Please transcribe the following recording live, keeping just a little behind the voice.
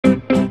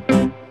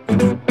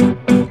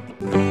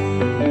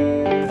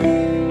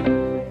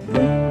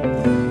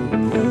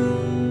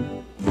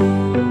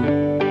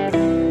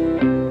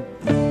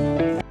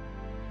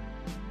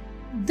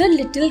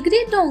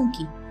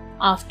donkey.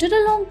 After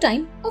a long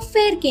time, a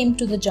fair came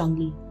to the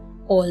jungle.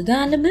 All the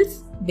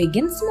animals, big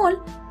and small,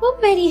 were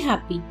very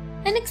happy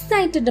and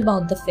excited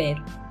about the fair.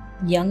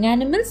 Young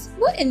animals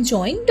were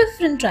enjoying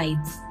different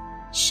rides.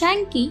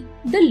 Shanky,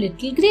 the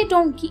little grey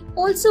donkey,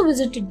 also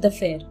visited the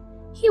fair.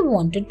 He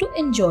wanted to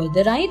enjoy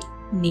the ride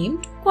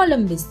named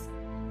Columbus.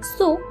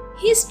 So,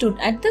 he stood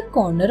at the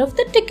corner of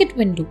the ticket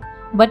window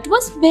but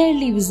was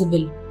barely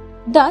visible.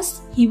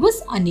 Thus, he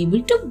was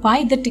unable to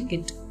buy the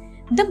ticket.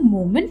 The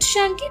moment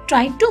Shanky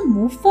tried to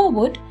move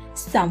forward,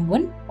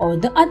 someone or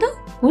the other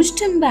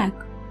pushed him back.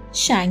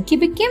 Shanky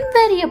became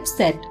very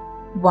upset.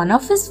 One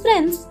of his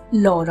friends,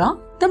 Laura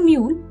the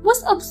mule,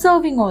 was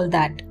observing all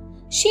that.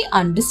 She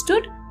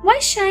understood why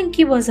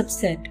Shanky was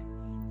upset.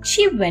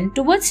 She went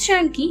towards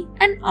Shanky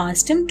and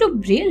asked him to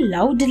bray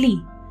loudly.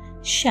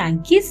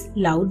 Shanky's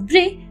loud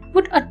bray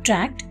would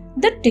attract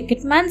the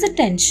ticket man's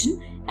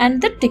attention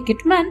and the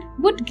ticket man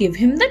would give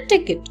him the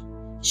ticket.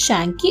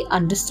 Shanky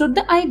understood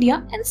the idea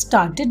and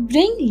started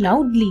braying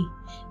loudly.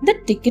 The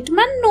ticket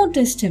man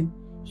noticed him.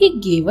 He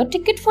gave a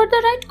ticket for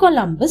the ride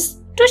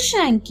Columbus to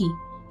Shanky.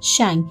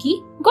 Shanky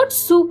got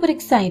super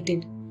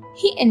excited.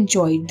 He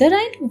enjoyed the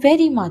ride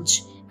very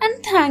much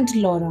and thanked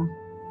Laura.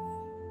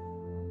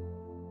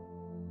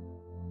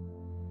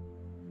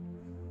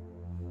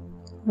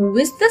 Who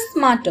is the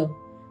smarter?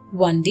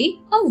 One day,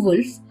 a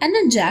wolf and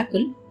a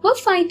jackal were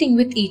fighting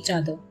with each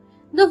other.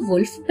 The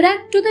wolf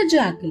bragged to the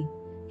jackal,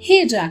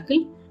 "Hey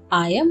jackal,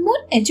 I am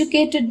more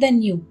educated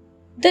than you."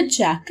 The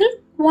jackal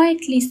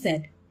quietly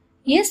said,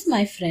 "Yes,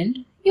 my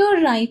friend,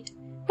 you're right,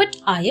 but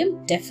I am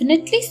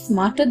definitely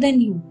smarter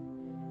than you."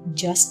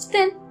 Just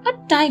then, a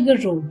tiger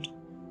roared,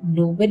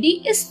 "Nobody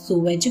is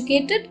so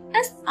educated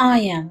as I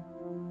am."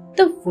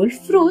 The wolf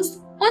froze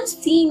on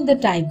seeing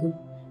the tiger,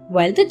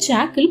 while the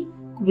jackal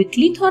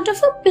quickly thought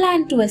of a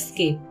plan to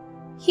escape.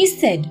 He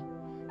said,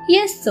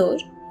 "Yes, sir,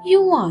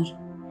 you are.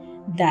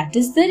 That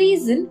is the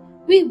reason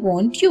we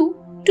want you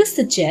to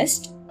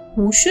suggest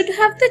who should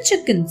have the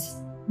chickens,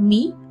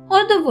 me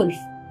or the wolf."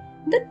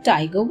 The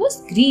tiger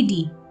was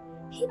greedy.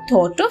 He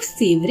thought of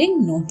savoring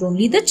not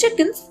only the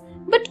chickens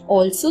but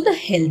also the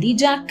healthy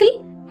jackal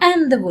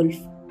and the wolf.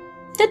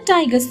 The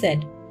tiger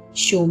said,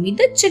 "Show me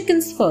the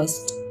chickens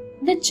first."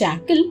 The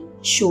jackal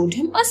showed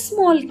him a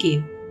small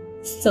cave.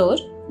 "Sir,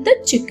 the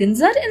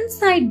chickens are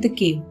inside the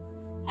cave."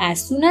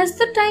 As soon as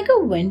the tiger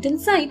went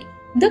inside,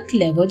 the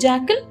clever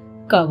jackal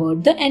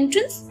covered the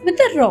entrance with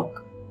a rock.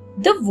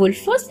 The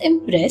wolf was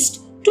impressed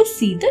to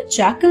see the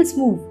jackal's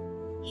move.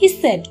 He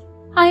said,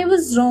 "I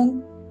was wrong.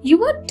 You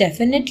are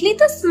definitely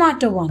the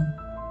smarter one."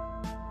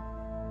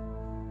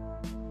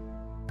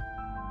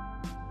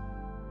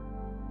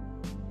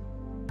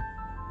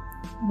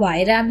 Why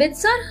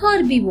rabbits are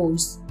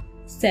herbivores?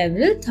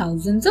 Several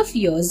thousands of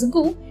years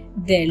ago,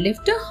 there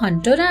lived a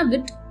hunter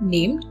rabbit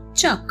named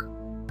Chuck.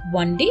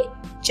 One day,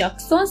 Chuck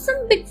saw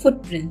some big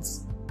footprints.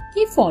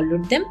 He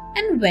followed them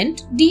and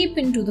went deep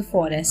into the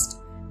forest,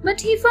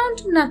 but he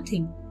found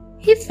nothing.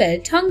 He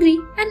felt hungry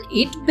and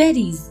ate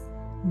berries.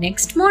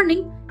 Next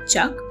morning,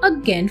 Chuck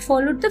again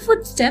followed the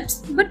footsteps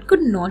but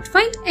could not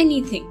find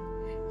anything.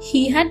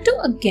 He had to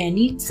again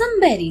eat some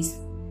berries.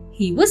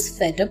 He was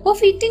fed up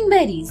of eating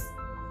berries.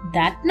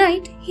 That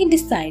night, he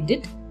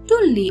decided to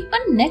lay a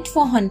net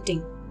for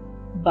hunting.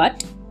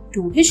 But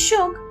to his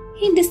shock,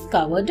 he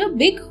discovered a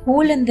big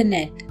hole in the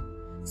net.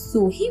 So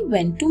he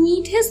went to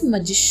meet his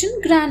magician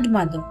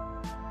grandmother.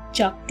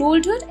 Chuck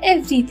told her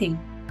everything.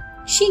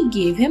 She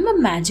gave him a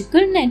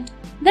magical net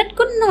that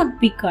could not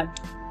be cut.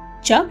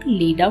 Chuck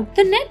laid out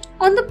the net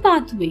on the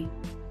pathway.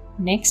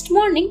 Next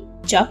morning,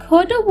 Chuck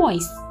heard a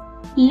voice,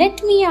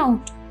 "Let me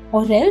out,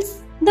 or else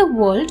the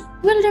world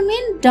will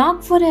remain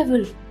dark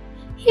forever."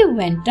 He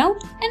went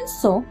out and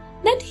saw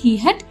that he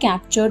had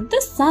captured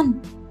the sun.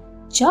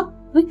 Chuck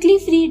quickly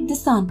freed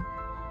the sun,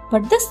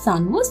 but the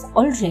sun was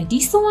already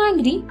so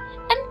angry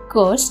and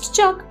cursed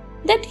Chuck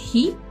that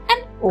he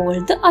and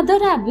all the other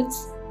rabbits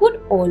would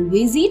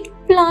always eat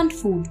plant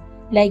food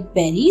like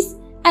berries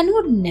and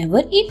would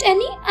never eat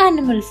any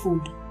animal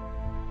food.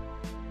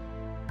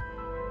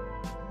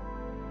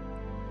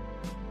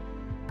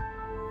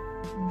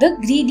 The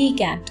greedy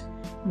cat.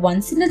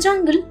 Once in a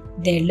jungle,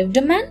 there lived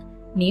a man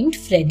named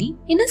Freddy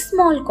in a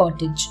small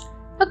cottage.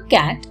 A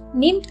cat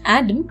named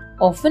Adam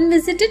often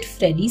visited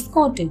Freddy's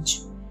cottage.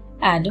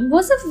 Adam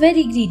was a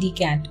very greedy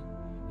cat.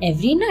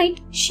 Every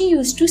night, she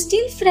used to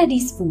steal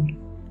Freddy's food.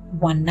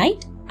 One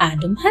night,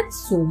 Adam had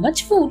so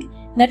much food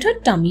that her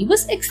tummy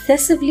was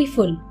excessively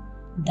full.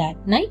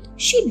 That night,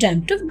 she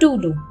dreamt of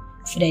Dodo,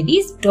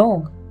 Freddy's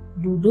dog.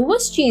 Dodo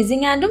was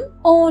chasing Adam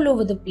all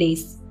over the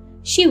place.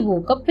 She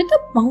woke up with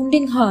a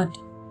pounding heart.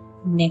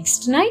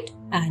 Next night,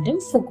 Adam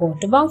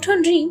forgot about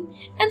her dream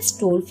and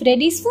stole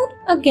Freddy's food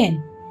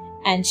again.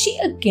 And she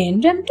again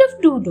dreamt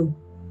of Dodo.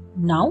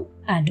 Now,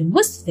 Adam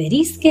was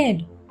very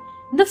scared.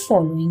 The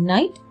following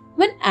night,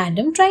 when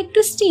Adam tried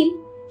to steal,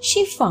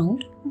 she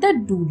found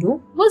that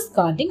Dodo was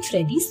guarding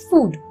Freddy's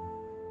food.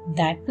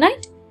 That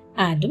night,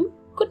 Adam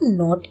could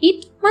not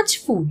eat much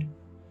food.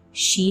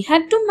 She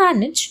had to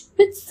manage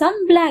with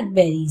some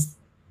blackberries.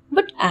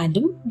 But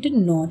Adam did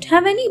not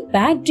have any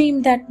bad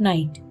dream that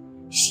night.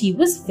 She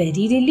was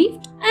very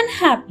relieved and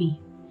happy.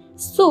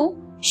 So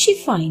she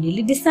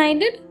finally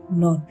decided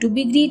not to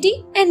be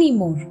greedy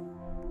anymore.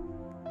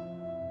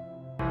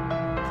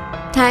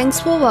 Thanks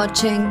for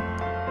watching.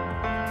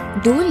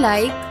 Do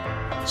like,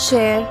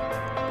 share,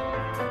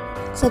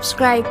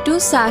 subscribe to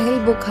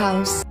Sahil Book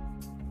House.